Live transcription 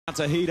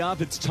To heat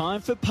up, it's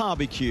time for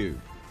barbecue.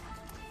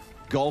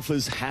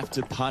 Golfers have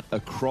to putt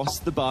across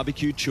the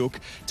barbecue chook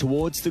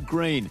towards the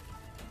green,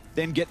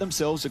 then get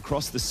themselves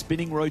across the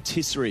spinning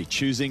rotisserie,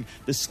 choosing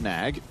the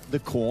snag, the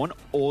corn,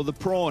 or the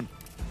prawn.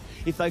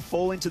 If they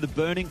fall into the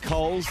burning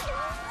coals,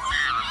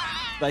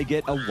 they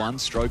get a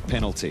one-stroke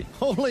penalty.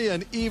 Only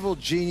an evil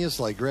genius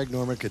like Greg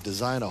Norman could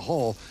design a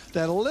hole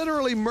that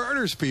literally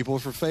murders people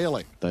for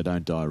failing. They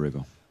don't die,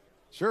 Riggle.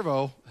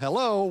 Servo,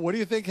 hello. What do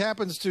you think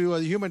happens to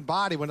a human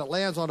body when it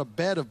lands on a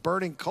bed of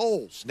burning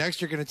coals? Next,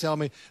 you're going to tell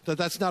me that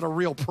that's not a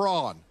real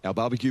prawn. Our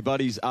barbecue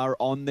buddies are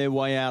on their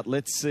way out.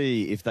 Let's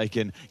see if they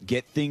can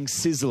get things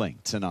sizzling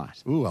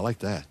tonight. Ooh, I like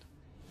that.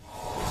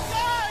 Come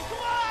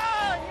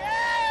on,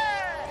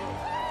 yeah!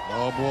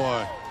 Oh,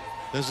 boy.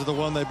 This is the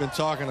one they've been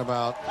talking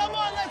about. Come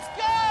on, let's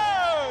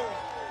go!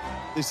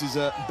 This is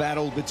a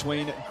battle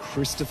between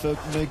Christopher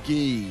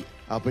McGee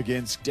up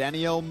against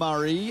Danielle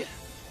Murray.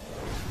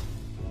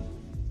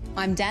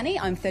 I'm Danny,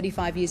 I'm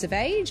 35 years of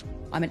age.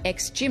 I'm an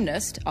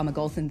ex-gymnast, I'm a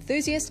golf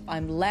enthusiast,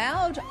 I'm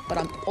loud, but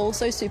I'm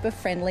also super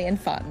friendly and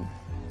fun.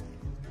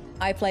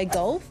 I play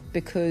golf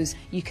because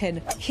you can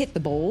hit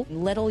the ball,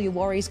 let all your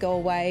worries go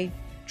away,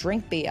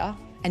 drink beer,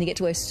 and you get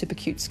to wear super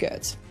cute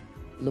skirts.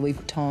 Louis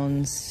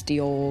Vuittons,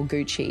 Dior,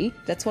 Gucci,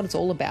 that's what it's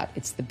all about.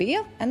 It's the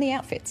beer and the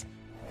outfits.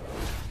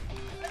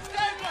 Let's go,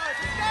 guys,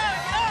 let's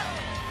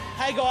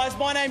go! Hey guys,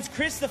 my name's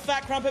Chris, the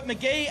PhatCrumpet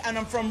McGee, and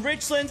I'm from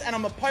Richlands, and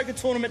I'm a poker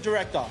tournament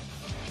director.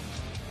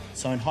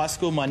 So in high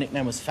school, my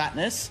nickname was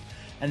Fatness,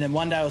 and then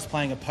one day I was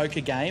playing a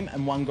poker game,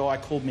 and one guy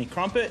called me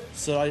Crumpet,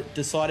 so I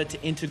decided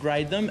to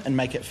integrate them and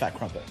make it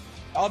PhatCrumpet.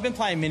 I've been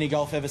playing mini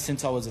golf ever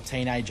since I was a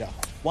teenager.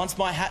 Once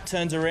my hat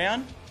turns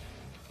around,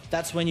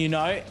 that's when you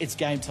know it's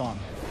game time.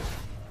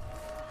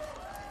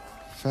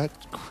 Fat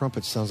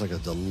Crumpet sounds like a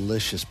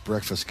delicious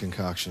breakfast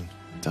concoction.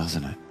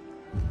 Doesn't it?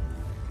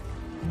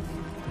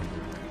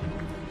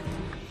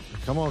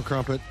 Come on,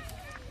 Crumpet.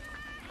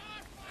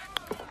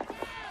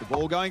 The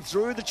ball going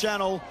through the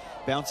channel,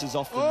 bounces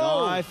off the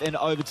knife and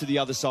over to the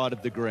other side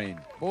of the green.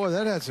 Boy,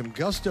 that had some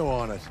gusto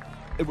on it.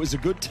 It was a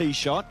good tee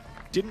shot.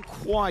 Didn't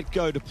quite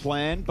go to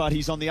plan, but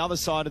he's on the other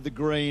side of the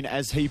green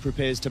as he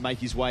prepares to make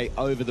his way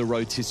over the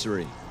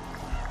rotisserie.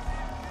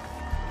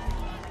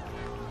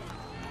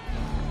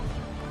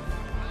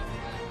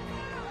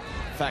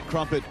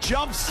 PhatCrumpet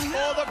jumps for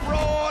the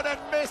broad and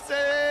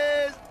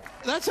misses.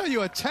 That's how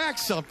you attack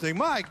something.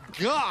 My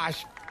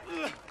gosh.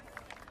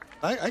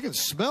 I can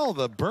smell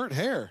the burnt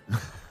hair.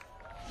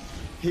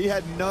 He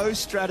had no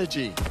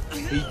strategy.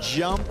 He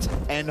jumped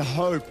and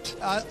hoped.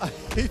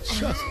 He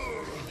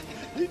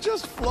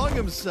just flung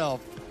himself.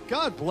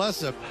 God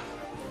bless him.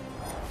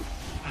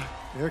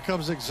 Here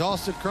comes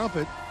exhausted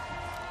Crumpet.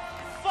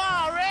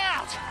 Far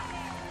out!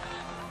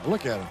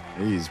 Look at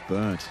him. He's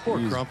burnt. Poor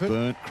He's Crumpet.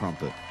 burnt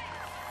Crumpet.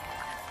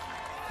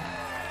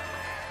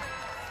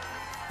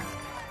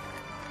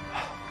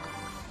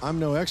 I'm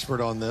no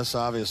expert on this,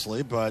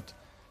 obviously, but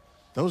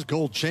those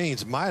gold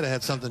chains might have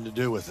had something to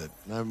do with it.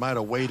 I might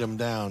have weighed him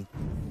down.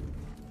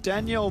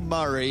 Danielle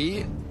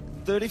Murray,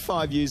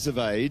 35 years of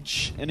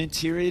age, an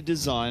interior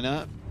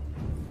designer.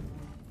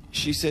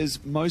 She says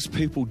most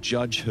people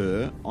judge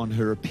her on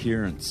her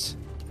appearance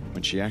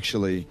when she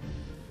actually,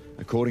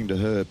 according to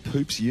her,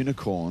 poops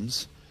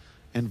unicorns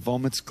and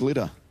vomits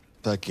glitter.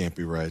 That can't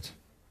be right.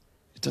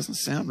 It doesn't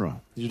sound right.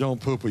 You don't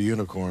poop a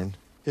unicorn.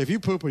 If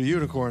you poop a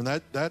unicorn,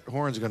 that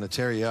horn's going to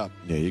tear you up.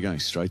 Yeah, you're going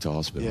straight to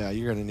hospital. Yeah,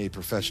 you're going to need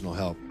professional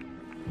help.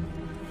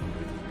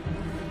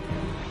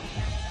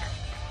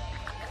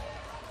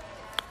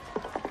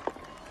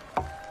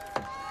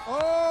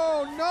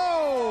 Oh,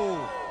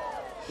 no!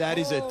 That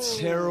is a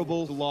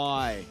terrible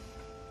lie.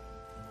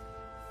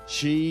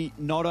 She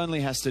not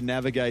only has to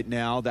navigate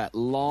now that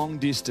long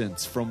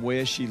distance from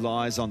where she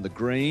lies on the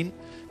green,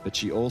 but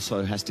she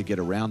also has to get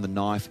around the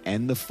knife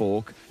and the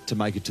fork to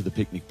make it to the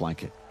picnic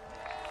blanket.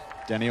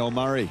 Danielle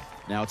Murray,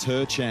 now it's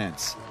her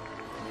chance.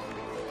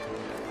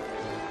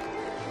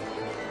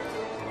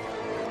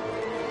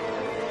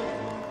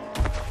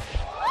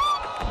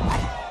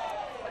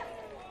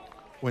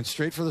 Went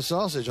straight for the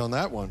sausage on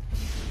that one.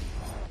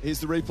 Here's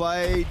the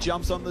replay,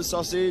 jumps on the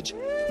sausage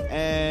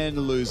and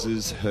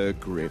loses her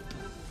grip.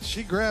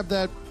 She grabbed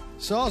that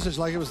sausage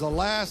like it was the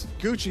last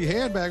Gucci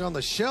handbag on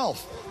the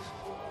shelf.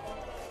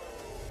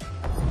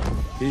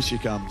 Here she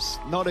comes,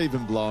 not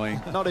even blowing,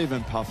 not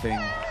even puffing.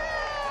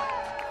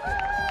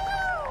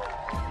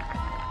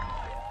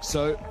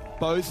 So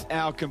both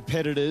our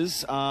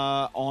competitors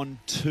are on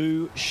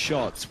 2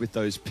 shots with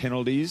those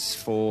penalties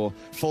for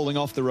falling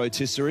off the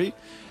rotisserie.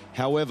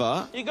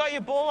 However, You got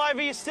your ball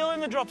over, you're still in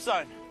the drop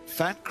zone.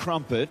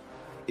 PhatCrumpet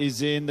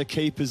is in the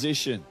key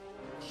position.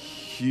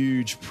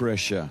 Huge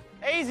pressure.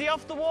 Easy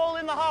off the wall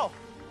in the hole.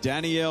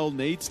 Danielle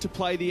needs to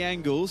play the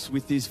angles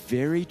with this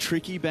very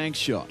tricky bank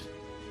shot.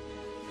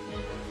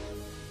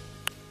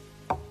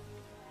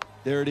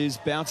 There it is,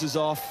 bounces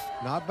off.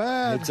 Not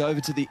bad. Heads over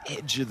to the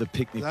edge of the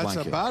picnic That's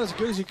blanket. about as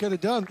good as you could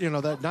have done. You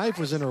know, that knife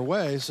was in her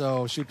way,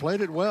 so she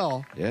played it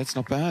well. Yeah, it's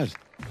not bad.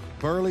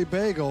 Burley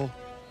Bagel.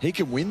 He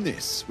can win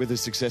this with a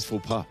successful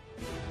putt.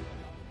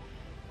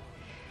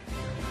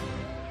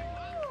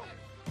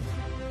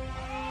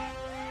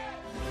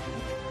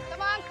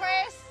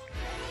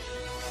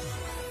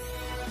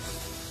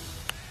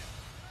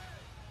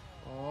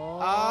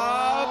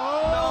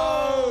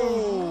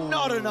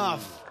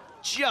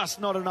 just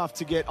not enough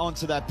to get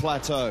onto that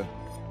plateau.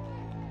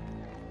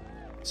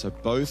 So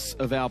both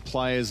of our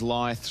players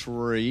lie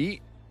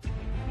 3.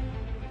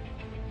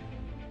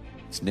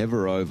 It's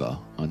never over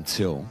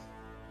until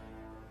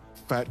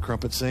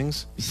PhatCrumpet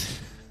sings.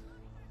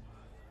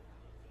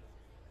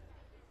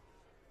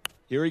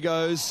 Here he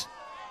goes.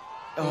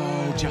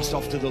 Oh, just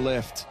off to the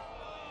left.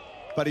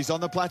 But he's on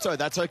the plateau.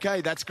 That's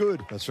okay. That's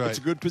good. That's right. It's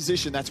a good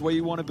position. That's where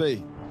you want to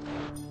be.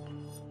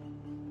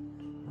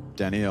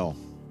 Danielle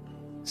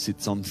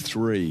sits on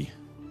 3.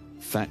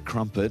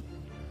 PhatCrumpet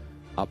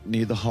up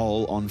near the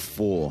hole on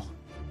 4.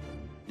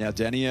 Now,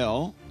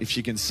 Danielle, if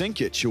she can sink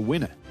it, she'll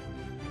win it.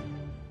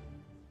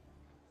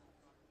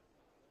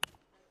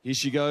 Here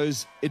she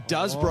goes. It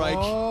does break.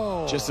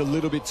 Just a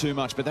little bit too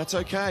much, but that's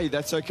okay.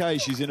 That's okay.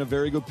 She's in a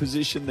very good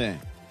position there.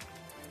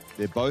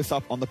 They're both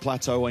up on the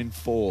plateau in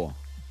 4.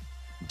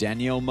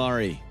 Danielle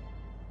Murray.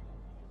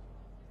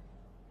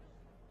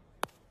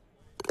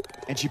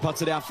 And she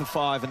puts it out for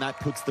 5, and that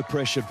puts the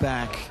pressure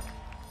back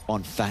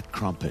on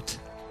PhatCrumpet.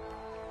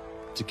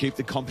 To keep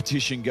the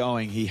competition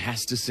going, he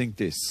has to sink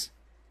this.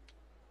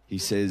 He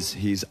says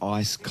he's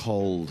ice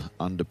cold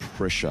under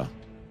pressure.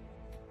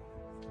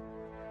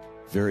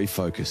 Very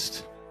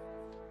focused.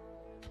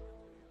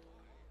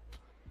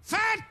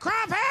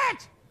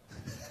 PhatCrumpet!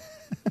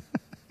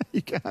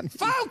 You can't.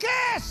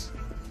 Focus!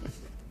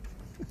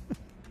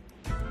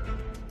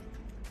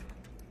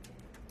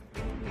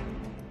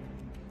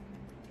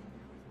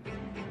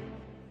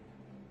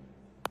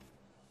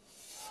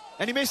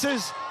 And he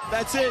misses.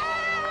 That's it.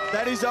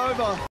 That is over.